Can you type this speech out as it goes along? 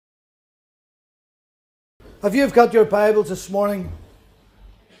If you've got your Bibles this morning,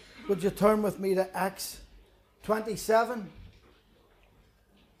 would you turn with me to Acts 27?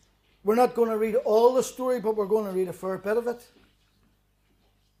 We're not going to read all the story, but we're going to read a fair bit of it.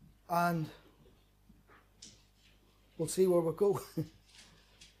 And we'll see where we go.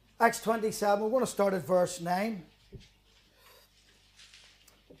 Acts 27, we're going to start at verse 9.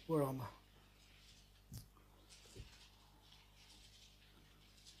 Where am I?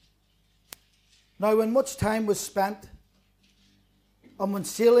 Now, when much time was spent, and when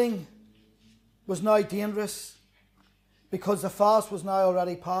sailing was now dangerous, because the fast was now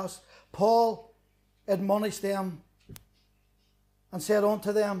already past, Paul admonished them and said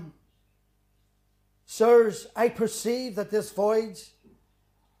unto them, Sirs, I perceive that this voyage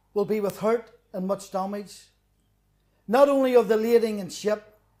will be with hurt and much damage, not only of the lading and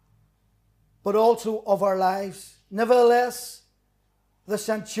ship, but also of our lives. Nevertheless, the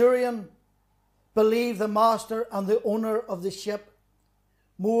centurion believed the master and the owner of the ship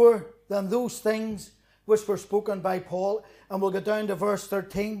more than those things which were spoken by Paul. And we'll go down to verse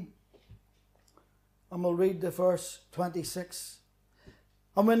 13 and we'll read the verse 26.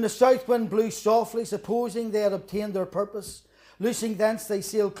 And when the south wind blew softly, supposing they had obtained their purpose, loosing thence they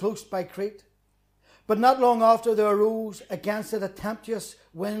sailed close by Crete. But not long after there arose against it a tempestuous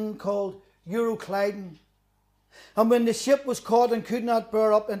wind called Euroclydon. And when the ship was caught and could not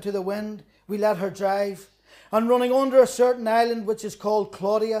bear up into the wind, we let her drive. And running under a certain island which is called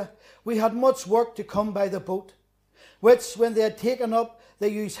Claudia, we had much work to come by the boat, which when they had taken up, they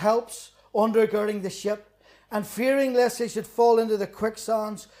used helps undergirding the ship, and fearing lest they should fall into the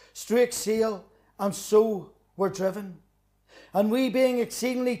quicksands, strake sail, and so were driven. And we being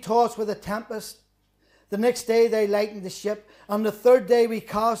exceedingly tossed with a tempest, the next day they lightened the ship, and the third day we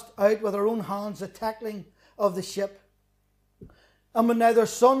cast out with our own hands the tackling of the ship. And when neither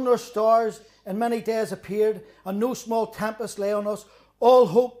sun nor stars in many days appeared, and no small tempest lay on us, all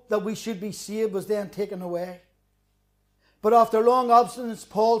hope that we should be saved was then taken away. But after long abstinence,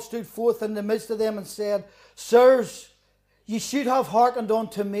 Paul stood forth in the midst of them and said, Sirs, ye should have hearkened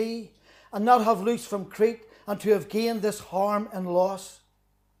unto me, and not have loosed from Crete, and to have gained this harm and loss.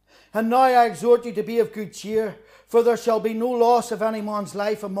 And now I exhort you to be of good cheer, for there shall be no loss of any man's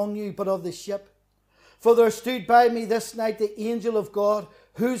life among you, but of the ship. For there stood by me this night the angel of God,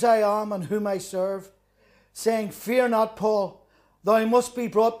 whose I am and whom I serve, saying, Fear not, Paul, thou must be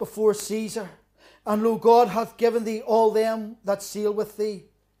brought before Caesar. And lo, God hath given thee all them that sail with thee.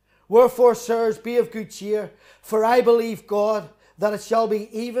 Wherefore, sirs, be of good cheer, for I believe God, that it shall be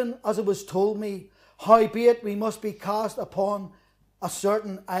even as it was told me. Howbeit we must be cast upon a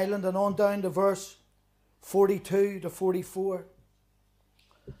certain island. And on down to verse 42 to 44.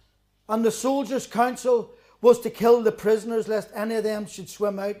 And the soldiers' counsel was to kill the prisoners, lest any of them should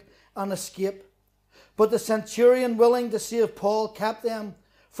swim out and escape. But the centurion, willing to save Paul, kept them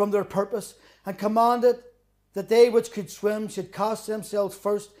from their purpose, and commanded that they which could swim should cast themselves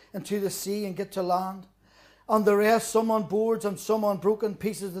first into the sea and get to land, and the rest, some on boards and some on broken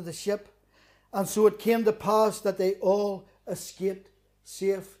pieces of the ship. And so it came to pass that they all escaped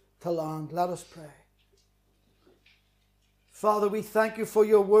safe to land. Let us pray. Father, we thank you for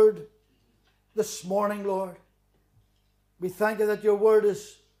your word this morning, Lord. We thank you that your word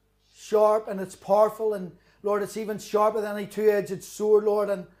is sharp and it's powerful, and Lord, it's even sharper than any two-edged sword, Lord.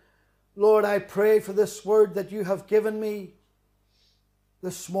 And Lord, I pray for this word that you have given me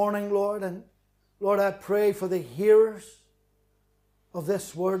this morning, Lord. And Lord, I pray for the hearers of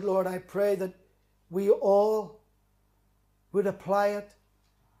this word, Lord. I pray that we all would apply it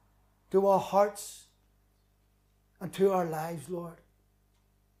to our hearts and to our lives, Lord.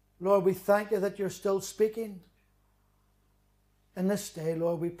 Lord, we thank you that you're still speaking in this day,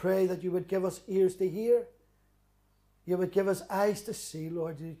 Lord. We pray that you would give us ears to hear. You would give us eyes to see,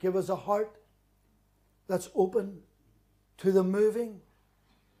 Lord. You'd give us a heart that's open to the moving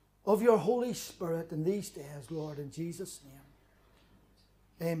of your Holy Spirit in these days, Lord, in Jesus'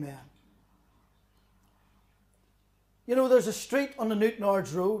 name. Amen. You know, there's a street on the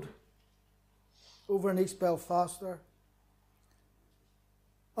Newtonards Road over in East Belfast there.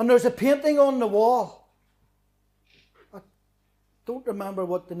 And there's a painting on the wall. I don't remember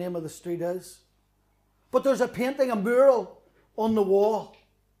what the name of the street is. But there's a painting, a mural on the wall.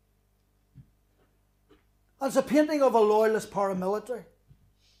 And it's a painting of a loyalist paramilitary.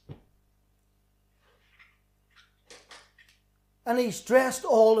 And he's dressed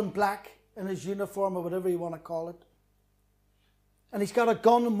all in black in his uniform, or whatever you want to call it. And he's got a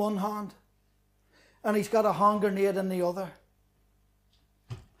gun in one hand. And he's got a hand grenade in the other.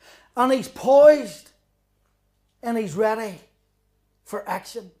 And he's poised and he's ready for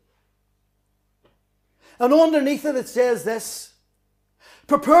action. And underneath it, it says this: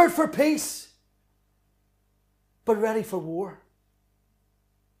 prepared for peace, but ready for war.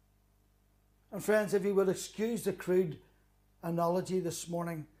 And friends, if you would excuse the crude analogy this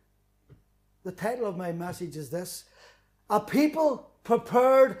morning, the title of my message is this: a people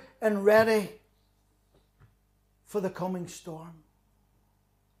prepared and ready for the coming storm.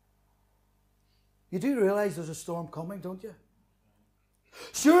 You do realize there's a storm coming, don't you?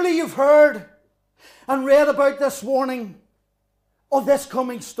 Surely you've heard and read about this warning of this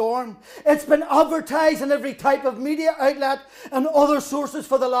coming storm. It's been advertised in every type of media outlet and other sources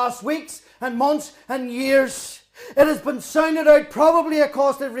for the last weeks and months and years. It has been sounded out probably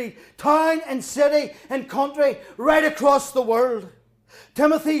across every town and city and country right across the world.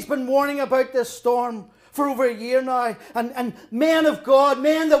 Timothy's been warning about this storm for over a year now, and men of God,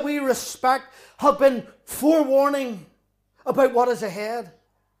 men that we respect, have been forewarning about what is ahead.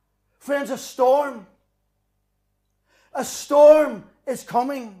 Friends, a storm is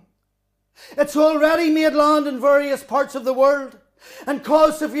coming. It's already made land in various parts of the world and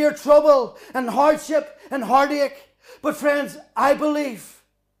caused severe trouble and hardship and heartache. But friends, I believe,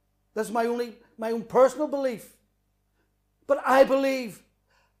 this is my own personal belief, but I believe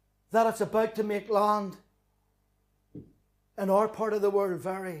that it's about to make land in our part of the world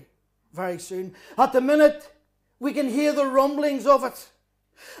very, very soon. At the minute, we can hear the rumblings of it.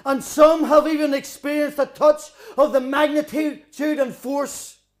 And some have even experienced a touch of the magnitude and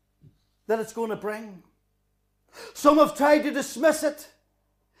force that it's going to bring. Some have tried to dismiss it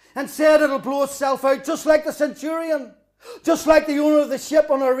and said it'll blow itself out, just like the centurion, just like the owner of the ship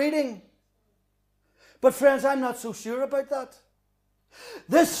on our reading. But friends, I'm not so sure about that.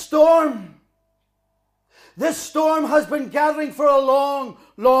 This storm has been gathering for a long,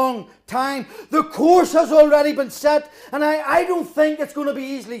 long time. The course has already been set, and I don't think it's going to be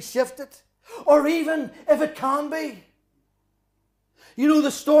easily shifted, or even if it can be. You know,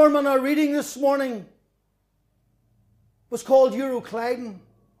 the storm in our reading this morning was called Euroclydon.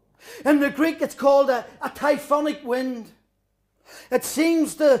 In the Greek, it's called a typhonic wind. It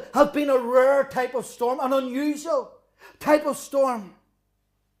seems to have been a rare type of storm, an unusual type of storm.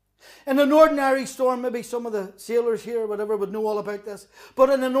 In an ordinary storm, maybe some of the sailors here or whatever would know all about this, but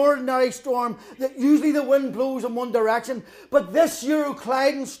in an ordinary storm, usually the wind blows in one direction. But this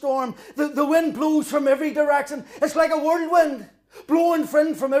Euroclydon storm, the wind blows from every direction. It's like a whirlwind blowing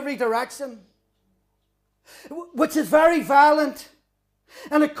from every direction, which is very violent,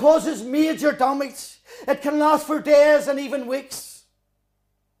 and it causes major damage. It can last for days and even weeks.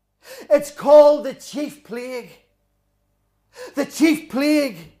 It's called the chief plague. The chief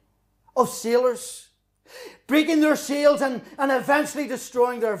plague of sailors, breaking their sails and eventually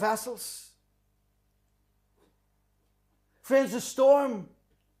destroying their vessels. Friends, the storm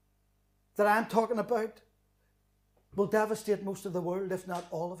that I'm talking about will devastate most of the world, if not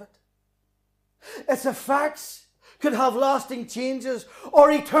all of it. Its effects could have lasting changes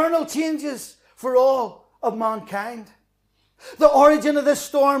or eternal changes for all of mankind. The origin of this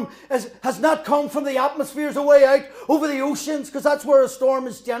storm has not come from the atmospheres away out over the oceans, because that's where a storm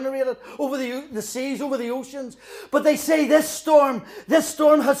is generated, over the seas, over the oceans. But they say this storm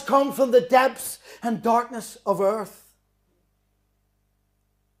has come from the depths and darkness of earth.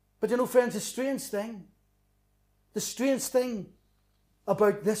 But you know, friends, the strange thing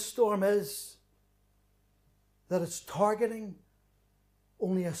about this storm is that it's targeting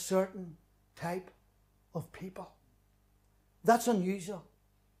only a certain type of people. That's unusual.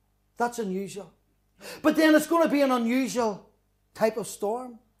 That's unusual. But then it's going to be an unusual type of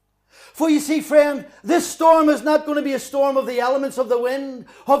storm. For you see, friend, this storm is not going to be a storm of the elements, of the wind,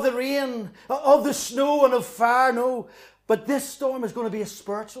 of the rain, of the snow and of fire, no. But this storm is going to be a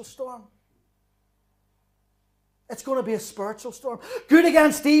spiritual storm. It's going to be a spiritual storm. Good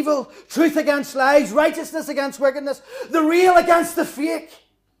against evil, truth against lies, righteousness against wickedness, the real against the fake.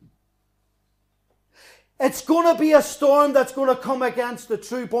 It's going to be a storm that's going to come against the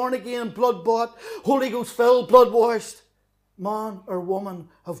true, born-again, blood-bought, Holy Ghost-filled, blood-washed man or woman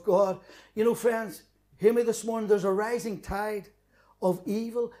of God. You know, friends, hear me this morning. There's a rising tide of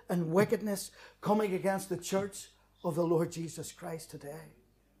evil and wickedness coming against the church of the Lord Jesus Christ today.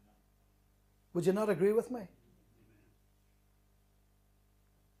 Would you not agree with me?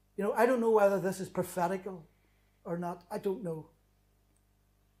 You know, I don't know whether this is prophetical or not. I don't know.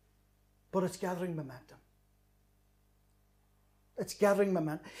 But it's gathering momentum. It's gathering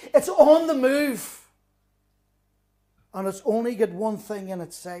momentum. It's on the move. And it's only got one thing in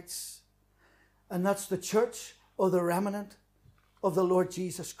its sights. And that's the church or the remnant of the Lord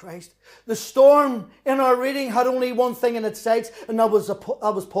Jesus Christ. The storm in our reading had only one thing in its sights, and that was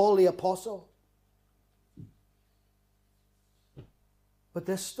Paul the Apostle. But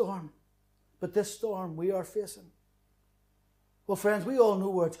this storm we are facing, well, friends, we all know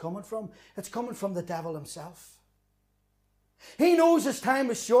where it's coming from. It's coming from the devil himself. He knows his time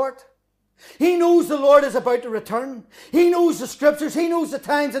is short. He knows the Lord is about to return. He knows the scriptures. He knows the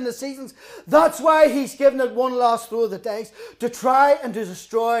times and the seasons. That's why he's given it one last throw of the dice, to try and to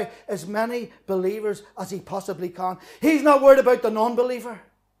destroy as many believers as he possibly can. He's not worried about the non-believer.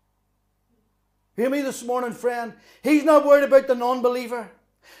 Hear me this morning, friend. He's not worried about the non-believer.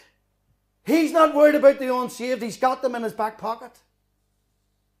 He's not worried about the unsaved. He's got them in his back pocket.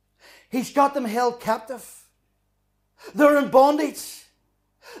 He's got them held captive. They're in bondage.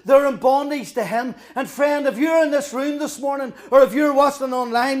 They're in bondage to him. And friend, if you're in this room this morning, or if you're watching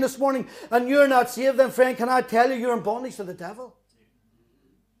online this morning and you're not saved, then friend, can I tell you, you're in bondage to the devil.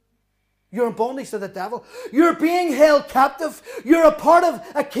 You're in bondage to the devil. You're being held captive. You're a part of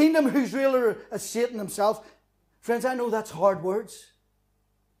a kingdom whose ruler is Satan himself. Friends, I know that's hard words.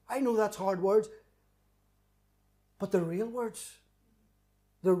 I know that's hard words. But they're real words.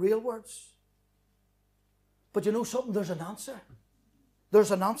 They're real words. But you know something? There's an answer.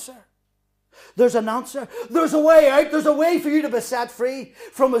 There's an answer. There's an answer. There's a way out. There's a way for you to be set free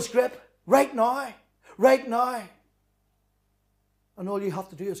from his grip right now. Right now. And all you have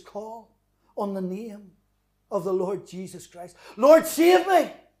to do is call on the name of the Lord Jesus Christ. Lord, save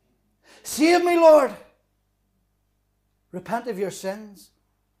me. Save me, Lord. Repent of your sins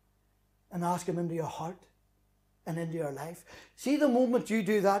and ask him into your heart and into your life. See, the moment you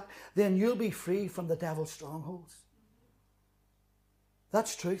do that, then you'll be free from the devil's strongholds.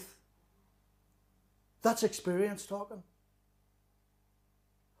 That's truth. That's experience talking.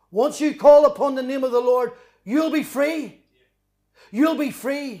 Once you call upon the name of the Lord, you'll be free. You'll be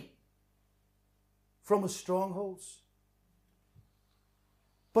free from his strongholds.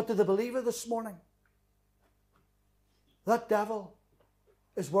 But to the believer this morning, that devil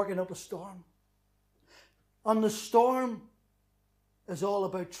is working up a storm. And the storm is all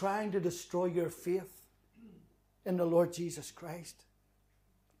about trying to destroy your faith in the Lord Jesus Christ.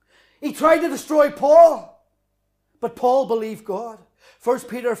 He tried to destroy Paul, but Paul believed God. 1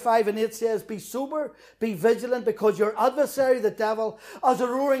 Peter 5:8 says, be sober, be vigilant, because your adversary, the devil, as a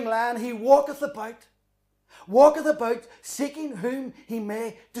roaring lion, he walketh about, seeking whom he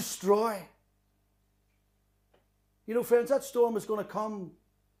may destroy. You know, friends, that storm is going to come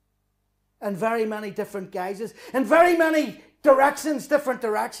in very many different guises, in very many directions, different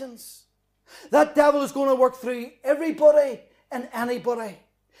directions. That devil is going to work through everybody and anybody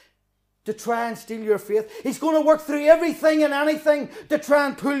to try and steal your faith. He's going to work through everything and anything to try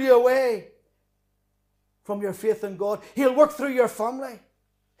and pull you away from your faith in God. He'll work through your family.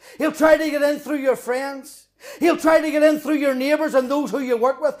 He'll try to get in through your friends. He'll try to get in through your neighbours and those who you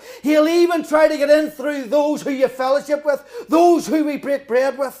work with. He'll even try to get in through those who you fellowship with, those who we break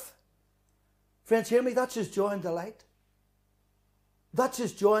bread with. Friends, hear me, that's his joy and delight. That's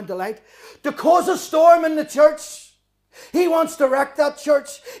his joy and delight. To cause a storm in the church. He wants to wreck that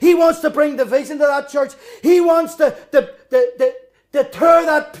church. He wants to bring division to that church. He wants to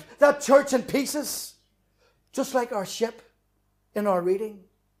tear that church in pieces. Just like our ship in our reading.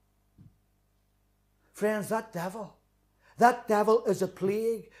 Friends, that devil is a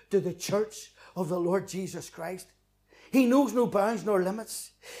plague to the church of the Lord Jesus Christ. He knows no bounds nor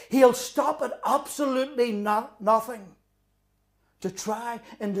limits. He'll stop at absolutely nothing to try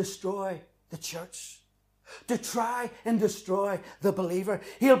and destroy the church. To try and destroy the believer.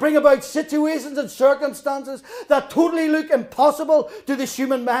 He'll bring about situations and circumstances that totally look impossible to the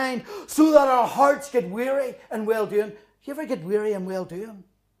human mind, so that our hearts get weary and well-doing. You ever get weary and well-doing?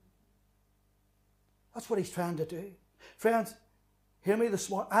 That's what he's trying to do. Friends, hear me this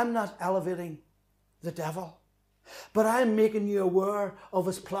morning. I'm not elevating the devil, but I'm making you aware of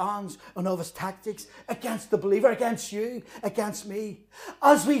his plans and of his tactics against the believer, against you, against me.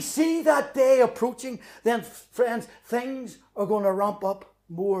 As we see that day approaching, then, friends, things are going to ramp up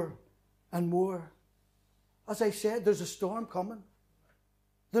more and more. As I said, there's a storm coming.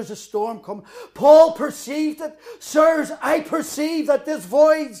 There's a storm coming. Paul perceived it. Sirs, I perceive that this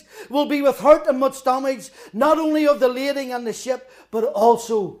voyage will be with hurt and much damage, not only of the lading and the ship, but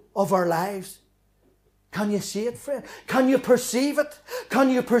also of our lives. Can you see it, friend? Can you perceive it? Can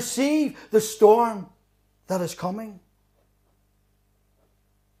you perceive the storm that is coming?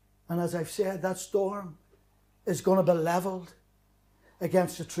 And as I've said, that storm is going to be levelled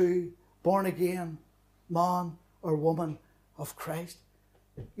against the true born-again man or woman of Christ.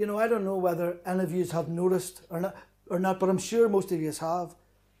 You know, I don't know whether any of you have noticed or not, but I'm sure most of you have.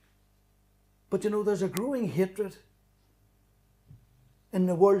 But you know, there's a growing hatred in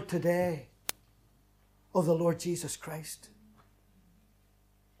the world today of the Lord Jesus Christ.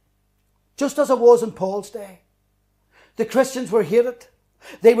 just as it was in Paul's day. The Christians were hated.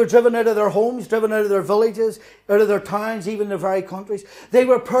 They were driven out of their homes, driven out of their villages, out of their towns, even their very countries. They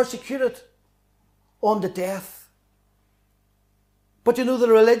were persecuted unto death. But you know, the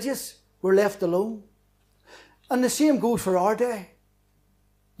religious were left alone. And the same goes for our day.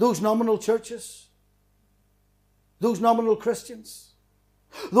 Those nominal churches, those nominal Christians,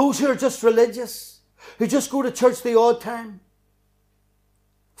 those who are just religious, who just go to church the odd time,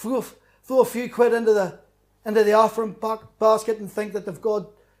 throw a few quid into the offering basket and think that they've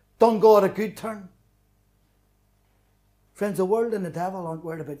done God a good turn. Friends, the world and the devil aren't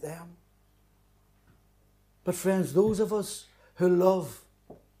worried about them. But friends, those of us who love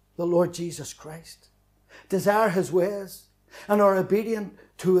the Lord Jesus Christ, desire his ways, and are obedient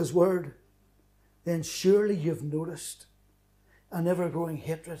to his word, then surely you've noticed an ever-growing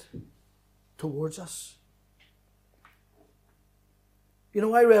hatred towards us. You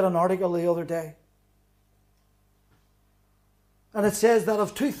know, I read an article the other day, and it says that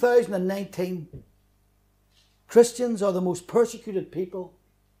of 2019, Christians are the most persecuted people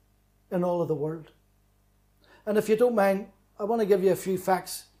in all of the world. And if you don't mind, I want to give you a few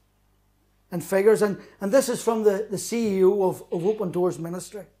facts and figures. And this is from the CEO of Open Doors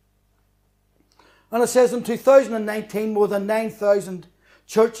Ministry. And it says in 2019, more than 9,000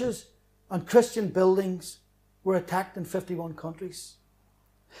 churches and Christian buildings were attacked in 51 countries.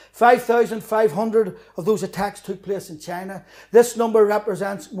 5,500 of those attacks took place in China. This number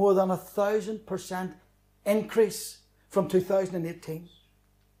represents more than 1,000% increase from 2018.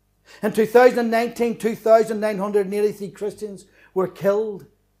 In 2019, 2,983 Christians were killed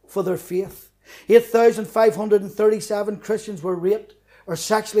for their faith. 8,537 Christians were raped or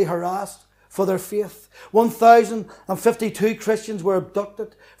sexually harassed for their faith. 1,052 Christians were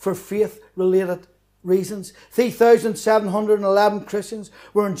abducted for faith-related reasons. 3,711 Christians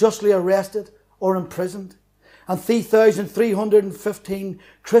were unjustly arrested or imprisoned. And 3,315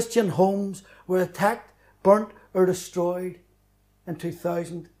 Christian homes were attacked, burnt or destroyed in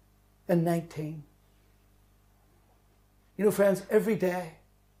 2019. You know, friends, every day,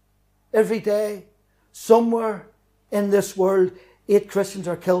 somewhere in this world, 8 Christians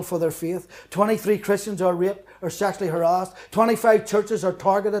are killed for their faith. 23 Christians are raped or sexually harassed. 25 churches are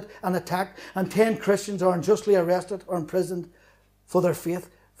targeted and attacked. And 10 Christians are unjustly arrested or imprisoned for their faith.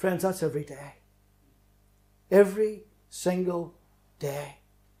 Friends, that's every day. Every single day.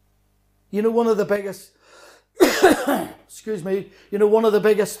 You know, one of the biggest, one of the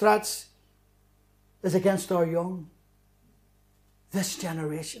biggest threats is against our young. This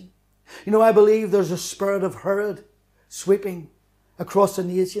generation. You know, I believe there's a spirit of Herod sweeping across the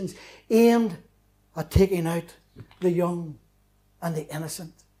nations aimed at taking out the young and the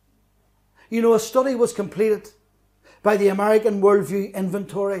innocent. You know, a study was completed by the American Worldview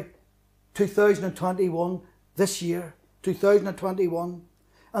Inventory 2021, this year, 2021,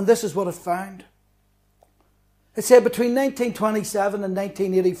 and this is what it found. It said between 1927 and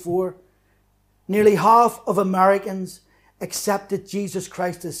 1984, nearly half of Americans accepted Jesus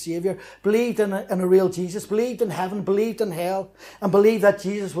Christ as Saviour, believed in a real Jesus, believed in heaven, believed in hell, and believed that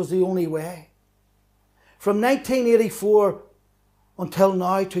Jesus was the only way. From 1984 until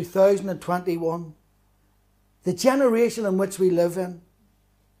now, 2021, the generation in which we live in,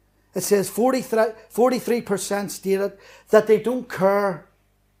 it says 43% stated that they don't care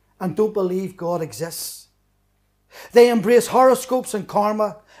and don't believe God exists. They embrace horoscopes and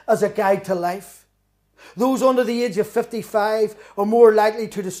karma as a guide to life. Those under the age of 55 are more likely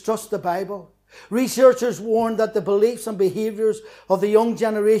to distrust the Bible. Researchers warn that the beliefs and behaviours of the young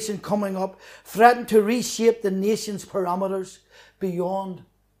generation coming up threaten to reshape the nation's parameters beyond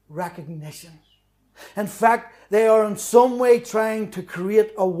recognition. In fact, they are in some way trying to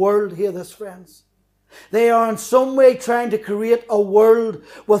create a world, hear this friends, they are in some way trying to create a world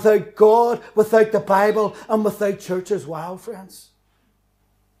without God, without the Bible, and without churches. Wow, friends.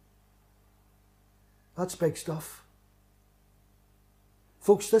 That's big stuff.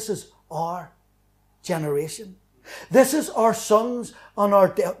 Folks, this is our generation. This is our sons and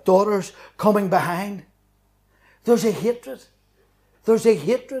our daughters coming behind. There's a hatred. There's a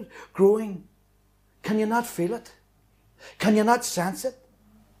hatred growing. Can you not feel it? Can you not sense it?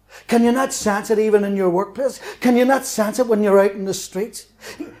 Can you not sense it even in your workplace? Can you not sense it when you're out in the streets?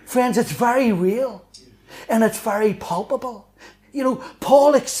 Friends, it's very real and it's very palpable. You know,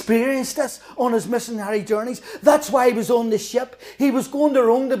 Paul experienced this on his missionary journeys. That's why he was on the ship. He was going to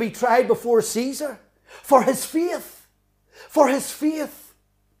Rome to be tried before Caesar for his faith. For his faith.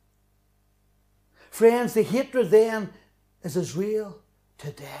 Friends, the hatred then is as real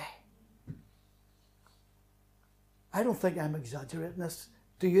today. I don't think I'm exaggerating this.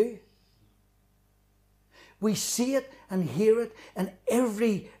 Do you? We see it and hear it in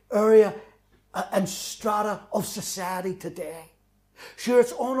every area and strata of society today. Sure,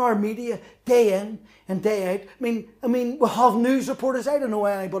 it's on our media day in and day out. I mean, we have news reporters. I don't know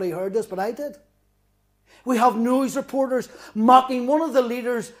why anybody heard this, but I did. We have news reporters mocking one of the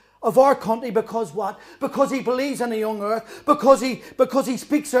leaders of our country because what? Because he believes in a young earth, because he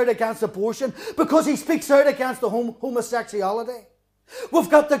speaks out against abortion, because he speaks out against the homosexuality. We've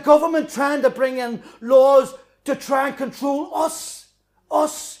got the government trying to bring in laws to try and control us,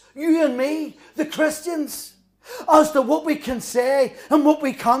 you and me, the Christians, as to what we can say and what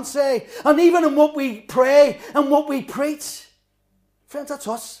we can't say, and even in what we pray and what we preach. Friends, that's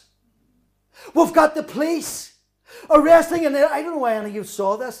us. We've got the police arresting an, I don't know why any of you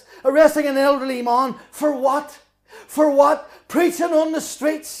saw this, arresting an elderly man for what? For what? Preaching on the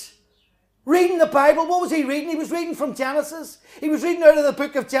streets. Reading the Bible. What was he reading? He was reading from Genesis. He was reading out of the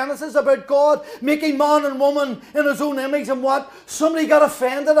book of Genesis about God making man and woman in his own image, and what? Somebody got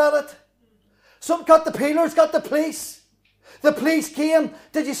offended at it. Some got the peelers, got the police. The police came.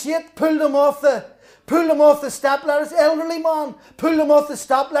 Did you see it? Pulled him off the step ladders. Elderly man. Pulled him off the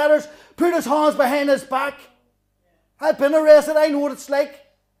step ladders. Put his hands behind his back. I've been arrested. I know what it's like.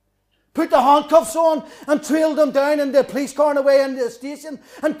 Put the handcuffs on and trailed them down in the police car and away in the station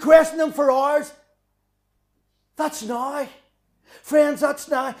and questioned them for hours. That's now. Friends, that's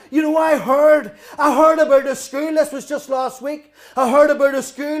now. You know, I heard about a school, this was just last week. I heard about a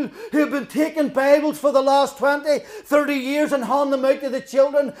school who have been taking Bibles for the last 20, 30 years and handing them out to the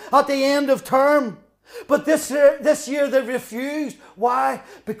children at the end of term. But this year they refused. Why?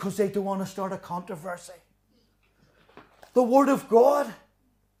 Because they don't want to start a controversy. The Word of God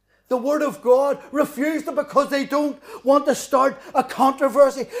refused it because they don't want to start a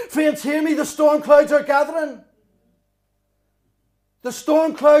controversy. Friends, hear me, the storm clouds are gathering. The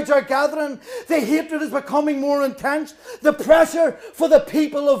storm clouds are gathering. The hatred is becoming more intense. The pressure for the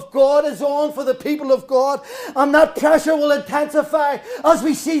people of God is on for the people of God. And that pressure will intensify as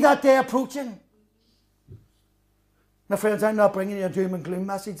we see that day approaching. Now, friends, I'm not bringing you a doom and gloom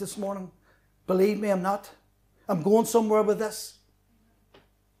message this morning. Believe me, I'm not. I'm going somewhere with this.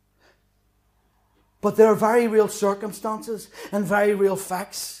 But there are very real circumstances and very real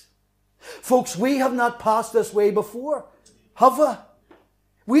facts. Folks, we have not passed this way before, have we?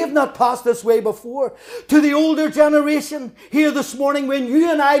 We have not passed this way before. To the older generation here this morning, when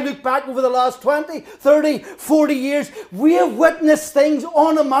you and I look back over the last 20, 30, 40 years, we have witnessed things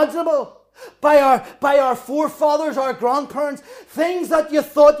unimaginable. By our forefathers, our grandparents, things that you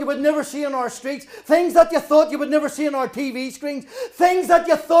thought you would never see on our streets, things that you thought you would never see on our TV screens, things that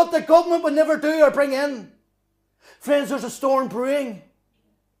you thought the government would never do or bring in. Friends, there's a storm brewing.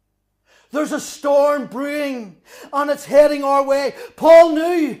 There's a storm brewing and it's heading our way. Paul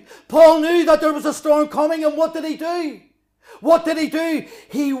knew that there was a storm coming, and what did he do? What did he do?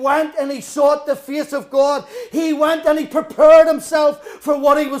 He went and he sought the face of God. He went and he prepared himself for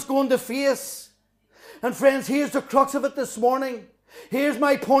what he was going to face. And friends, here's the crux of it this morning. Here's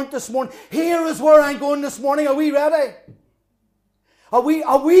my point this morning. Here is where I'm going this morning. Are we ready? Are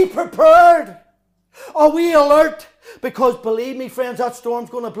we prepared? Are we alert? Because believe me, friends, that storm's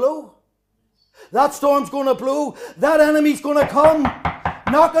going to blow. That storm's going to blow. That enemy's going to come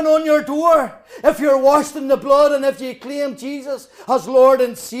knocking on your door. If you're washed in the blood and if you claim Jesus as Lord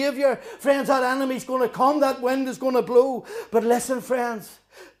and Saviour, friends, that enemy's going to come. That wind is going to blow. But listen, friends.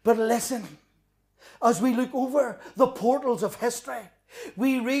 But listen. As we look over the portals of history,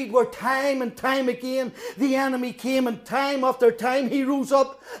 we read where time and time again the enemy came, and time after time he rose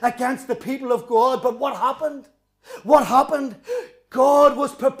up against the people of God. But what happened? What happened? God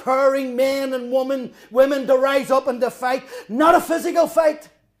was preparing men and women to rise up and to fight. Not a physical fight.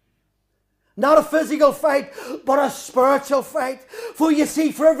 Not a physical fight, but a spiritual fight. For you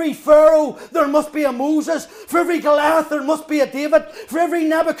see, for every Pharaoh, there must be a Moses. For every Goliath, there must be a David. For every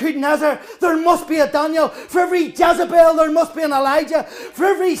Nebuchadnezzar, there must be a Daniel. For every Jezebel, there must be an Elijah. For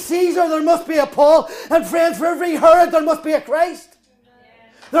every Caesar, there must be a Paul. And friends, for every Herod, there must be a Christ.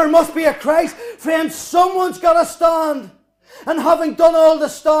 There must be a Christ. Friends, someone's got to stand. And having done all to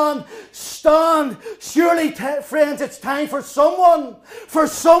stand. Surely, friends, it's time for someone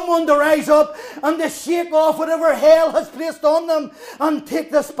to rise up and to shake off whatever hell has placed on them and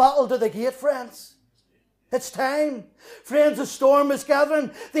take this battle to the gate, friends. It's time. Friends, the storm is gathering.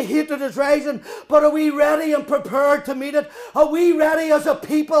 The hatred is rising. But are we ready and prepared to meet it? Are we ready as a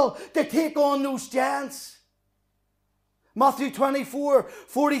people to take on those giants? Matthew 24,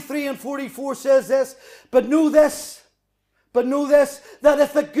 43 and 44 says this, But know this, But know this, that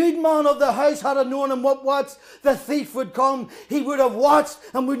if the good man of the house had known in what watch the thief would come, he would have watched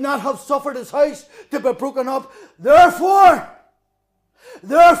and would not have suffered his house to be broken up. Therefore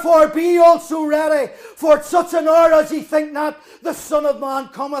be ye also ready, for at such an hour as ye think not, the Son of Man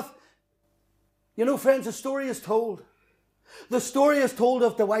cometh. You know, friends, the story is told. The story is told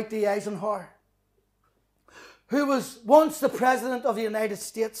of Dwight D. Eisenhower, who was once the President of the United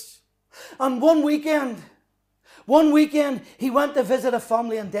States. And one weekend, he went to visit a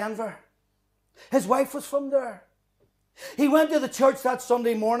family in Denver. His wife was from there. He went to the church that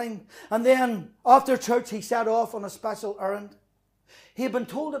Sunday morning, and then after church he set off on a special errand. He had been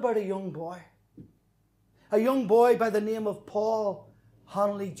told about a young boy by the name of Paul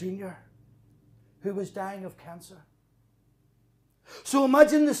Hanley Jr., who was dying of cancer. So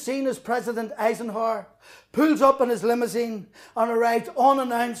imagine the scene as President Eisenhower pulls up in his limousine and arrives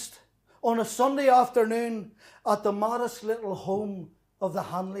unannounced on a Sunday afternoon at the modest little home of the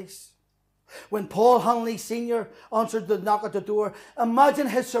Hanleys. When Paul Hanley Sr. answered the knock at the door, imagine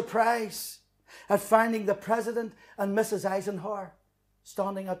his surprise at finding the President and Mrs. Eisenhower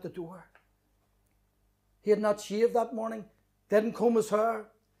standing at the door. He had not shaved that morning, didn't comb his hair.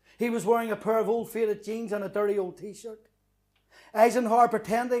 He was wearing a pair of old faded jeans and a dirty old t-shirt. Eisenhower,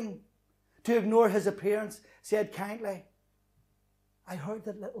 pretending to ignore his appearance, said kindly, "I heard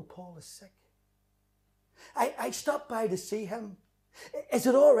that little Paul is sick. I stopped by to see him. Is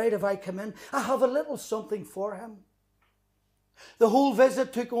it all right if I come in? I have a little something for him." The whole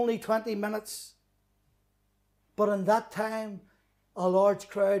visit took only 20 minutes. But in that time, a large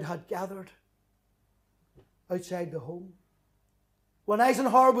crowd had gathered outside the home. When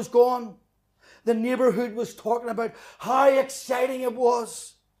Eisenhower was gone, the neighborhood was talking about how exciting it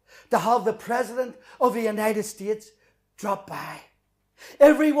was to have the President of the United States drop by.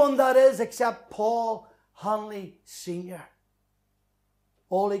 Everyone, that is, except Paul Hanley Sr.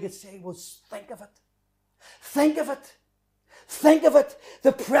 All he could say was, think of it. Think of it. Think of it.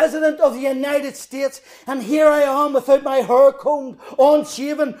 The President of the United States, and here I am without my hair combed,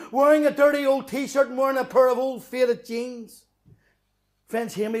 unshaven, wearing a dirty old t-shirt and wearing a pair of old faded jeans.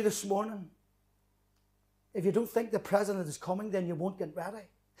 Friends, hear me this morning. If you don't think the President is coming, then you won't get ready.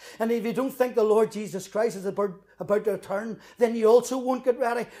 And if you don't think the Lord Jesus Christ is about to return, then you also won't get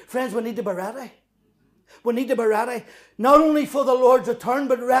ready. Friends, we need to be ready. We need to be ready, not only for the Lord's return,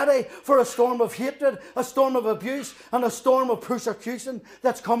 but ready for a storm of hatred, a storm of abuse, and a storm of persecution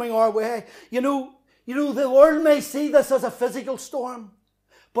that's coming our way. You know, the world may see this as a physical storm,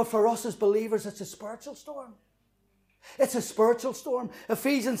 but for us as believers, it's a spiritual storm. It's a spiritual storm.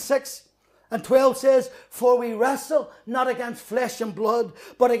 Ephesians 6:12 says, "For we wrestle not against flesh and blood,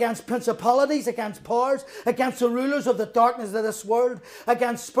 but against principalities, against powers, against the rulers of the darkness of this world,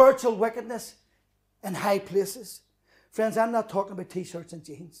 against spiritual wickedness in high places." Friends, I'm not talking about t-shirts and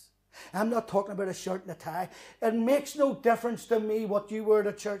jeans. I'm not talking about a shirt and a tie. It makes no difference to me what you wear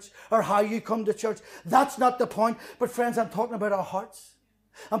to church or how you come to church. That's not the point. But friends, I'm talking about our hearts.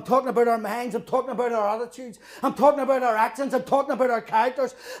 I'm talking about our minds. I'm talking about our attitudes. I'm talking about our actions. I'm talking about our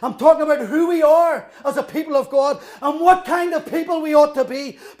characters. I'm talking about who we are as a people of God and what kind of people we ought to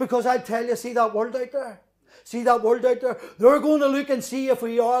be. Because I tell you, see that world out there? See that world out there? They're going to look and see if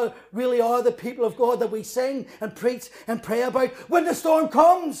we really are the people of God that we sing and preach and pray about when the storm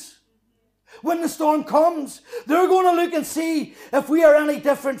comes. When the storm comes, they're going to look and see if we are any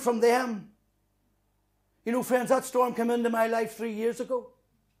different from them. You know, friends, that storm came into my life 3 years ago.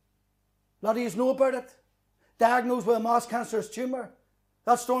 A lot of you know about it. Diagnosed with a mass cancerous tumour.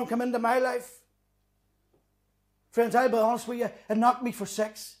 That storm came into my life. Friends, I'll be honest with you, it knocked me for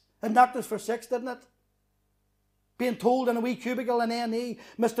six. It knocked us for six, didn't it? Being told in a wee cubicle in A&E,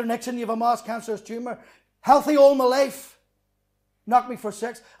 "Mr. Nixon, you have a mass cancerous tumour." Healthy all my life. Knocked me for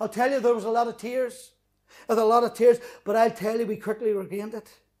six. I'll tell you, there was a lot of tears. There was a lot of tears. But I'll tell you, we quickly regained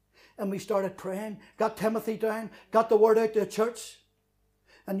it. And we started praying. Got Timothy down. Got the word out to the church.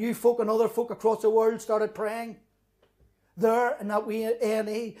 And you folk and other folk across the world started praying. There in that wee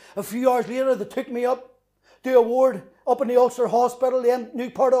A&E. A few hours later, they took me up to a ward up in the Ulster Hospital, the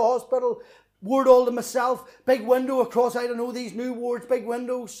new part of the hospital. Ward all to myself. Big window across, I don't know, these new wards, big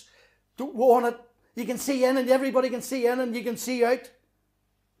windows on it. You can see in and everybody can see in and you can see out.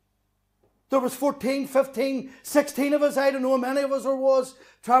 There was 14, 15, 16 of us. I don't know how many of us there was.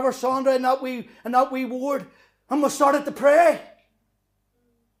 Trevor, Sandra in that wee ward. And we started to pray.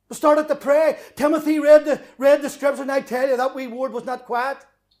 We started to pray. Timothy read the scripture, and I tell you, that wee ward was not quiet.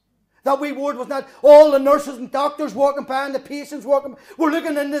 That wee ward was not. All the nurses and doctors walking by and the patients walking by were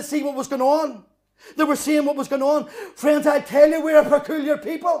looking in to see what was going on. They were seeing what was going on. Friends, I tell you, we're a peculiar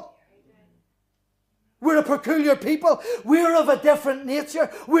people. We're a peculiar people. We're of a different nature.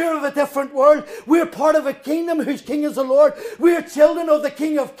 We're of a different world. We're part of a kingdom whose king is the Lord. We're children of the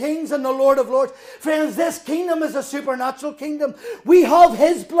King of Kings and the Lord of Lords. Friends, this kingdom is a supernatural kingdom. We have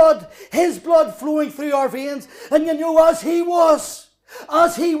His blood flowing through our veins. And you know, as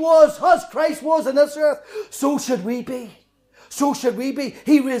Christ was on this earth, so should we be. So should we be.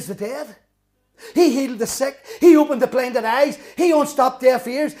 He raised the dead. He healed the sick. He opened the blinded eyes. He unstopped deaf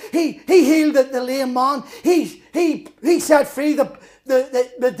ears. He healed the lame man. He set free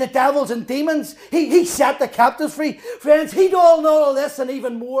the devils and demons. He set the captives free. Friends, He did all this and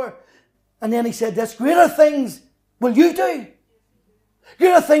even more. And then He said this, greater things will you do.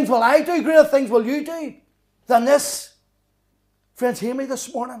 Greater things will I do. Greater things will you do than this. Friends, hear me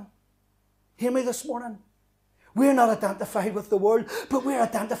this morning. Hear me this morning. We're not identified with the world, but we're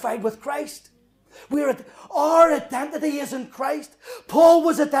identified with Christ. Our identity is in Christ. Paul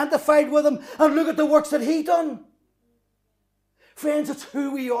was identified with Him, and look at the works that he done. Friends, it's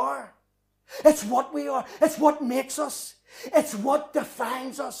who we are. It's what we are. It's what makes us. It's what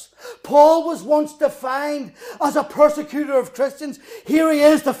defines us. Paul was once defined as a persecutor of Christians. Here he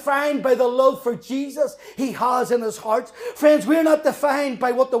is defined by the love for Jesus he has in his heart. Friends, we're not defined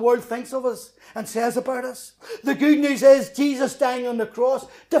by what the world thinks of us and says about us. The good news is Jesus dying on the cross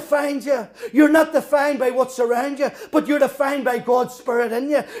defines you. You're not defined by what's around you, but you're defined by God's Spirit in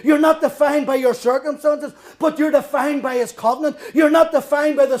you. You're not defined by your circumstances, but you're defined by His covenant. You're not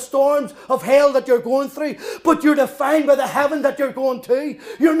defined by the storms of hell that you're going through, but you're defined by the heaven that you're going to.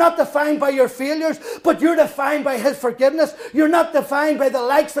 You're not defined by your failures, but you're defined by His forgiveness. You're not defined by the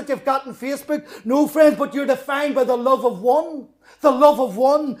likes that you've got on Facebook. No, friends, but you're defined by the love of one. The love of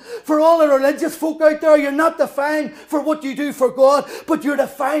one. For all the religious folk out there, you're not defined for what you do for God, but you're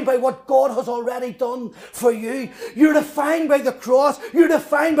defined by what God has already done for you. You're defined by the cross. You're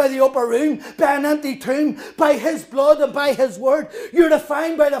defined by the upper room, by an empty tomb, by His blood and by His word. You're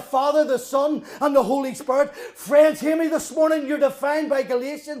defined by the Father, the Son, and the Holy Spirit. Friends, hear me this morning. You're defined by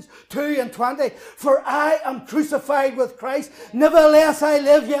Galatians 2:20. For I am crucified with Christ. Nevertheless I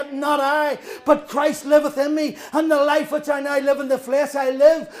live, yet not I, but Christ liveth in me. And the life which I now live in the flesh I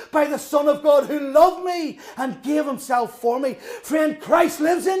live by the Son of God who loved me and gave Himself for me. Friend, Christ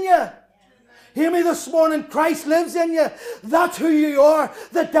lives in you. Hear me this morning. Christ lives in you. That's who you are.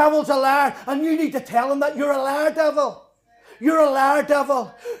 The devil's a liar, and you need to tell him that you're a liar, devil. You're a liar,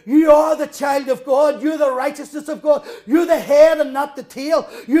 devil. You are the child of God. You're the righteousness of God. You're the head and not the tail.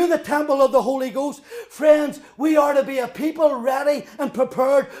 You're the temple of the Holy Ghost. Friends, we are to be a people ready and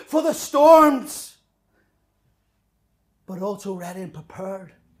prepared for the storms, but also ready and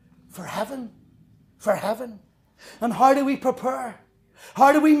prepared for heaven. For heaven. And how do we prepare?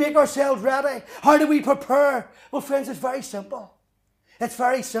 How do we make ourselves ready? How do we prepare? Well, friends, it's very simple. It's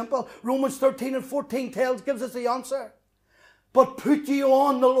very simple. Romans 13:14 gives us the answer. But put ye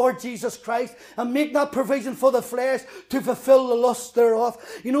on the Lord Jesus Christ and make not provision for the flesh to fulfill the lust thereof.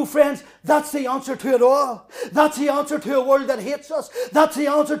 You know, friends, that's the answer to it all. That's the answer to a world that hates us. That's the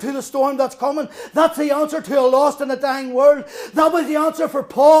answer to the storm that's coming. That's the answer to a lost and a dying world. That was the answer for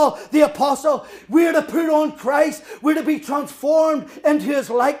Paul, the apostle. We're to put on Christ. We're to be transformed into His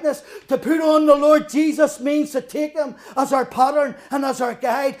likeness. To put on the Lord Jesus means to take Him as our pattern and as our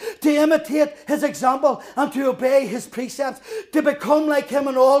guide, to imitate His example and to obey His precepts, to become like Him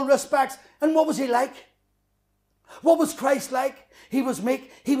in all respects. And what was He like? What was Christ like? He was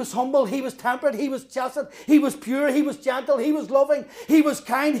meek, He was humble, He was temperate, He was chastened, He was pure, He was gentle, He was loving, He was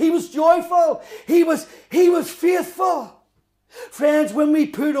kind, He was joyful, He was faithful. Friends, when we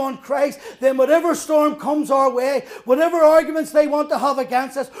put on Christ, then whatever storm comes our way, whatever arguments they want to have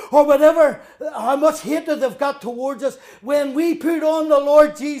against us, or how much hatred they've got towards us, when we put on the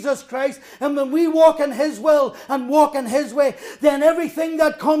Lord Jesus Christ, and when we walk in His will and walk in His way, then everything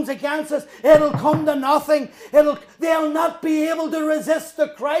that comes against us, it'll come to nothing. They'll not be able to resist the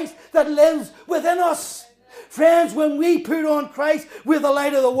Christ that lives within us. Friends, when we put on Christ, we're the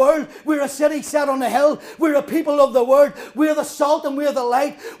light of the world. We're a city set on a hill. We're a people of the word. We're the salt and we're the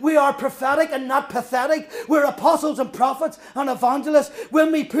light. We are prophetic and not pathetic. We're apostles and prophets and evangelists.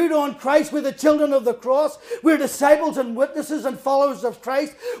 When we put on Christ, we're the children of the cross. We're disciples and witnesses and followers of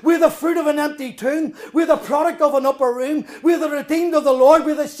Christ. We're the fruit of an empty tomb. We're the product of an upper room. We're the redeemed of the Lord.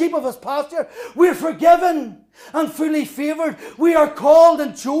 We're the sheep of His pasture. We're forgiven and fully favoured. We are called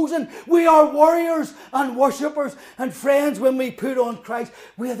and chosen. We are warriors and worshippers. And friends, when we put on Christ,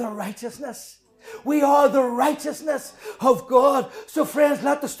 we are the righteousness. We are the righteousness of God. So friends,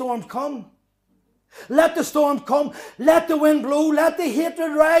 let the storm come. Let the storm come. Let the wind blow. Let the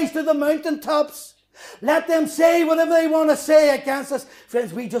hatred rise to the mountaintops. Let them say whatever they want to say against us.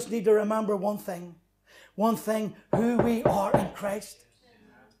 Friends, we just need to remember one thing. one thing, who we are in Christ.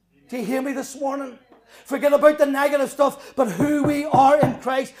 Do you hear me this morning? Forget about the negative stuff, but who we are in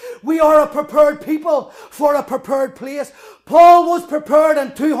Christ. We are a prepared people for a prepared place. Paul was prepared,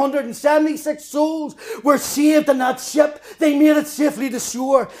 and 276 souls were saved in that ship. They made it safely to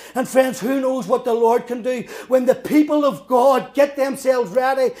shore. And friends, who knows what the Lord can do when the people of God get themselves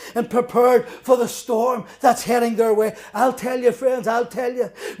ready and prepared for the storm that's heading their way. I'll tell you, friends, I'll tell you,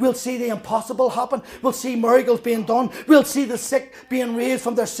 we'll see the impossible happen. We'll see miracles being done. We'll see the sick being raised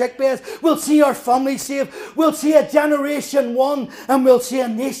from their sick beds. We'll see our families saved. We'll see a generation won, and we'll see a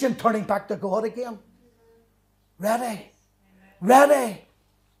nation turning back to God again. Ready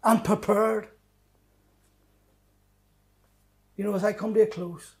and prepared. You know, as I come to a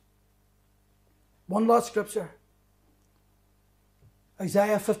close, one last scripture.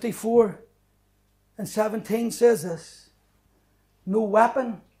 Isaiah 54 and 17 says this: no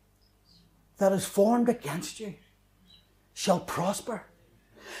weapon that is formed against you shall prosper,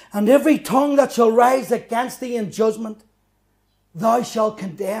 and every tongue that shall rise against thee in judgment thou shalt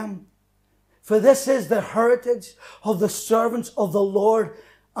condemn. For this is the heritage of the servants of the Lord,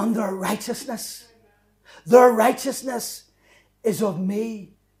 and their righteousness is of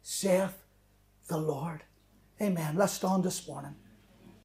me, saith the Lord. Amen. Let's stand this morning.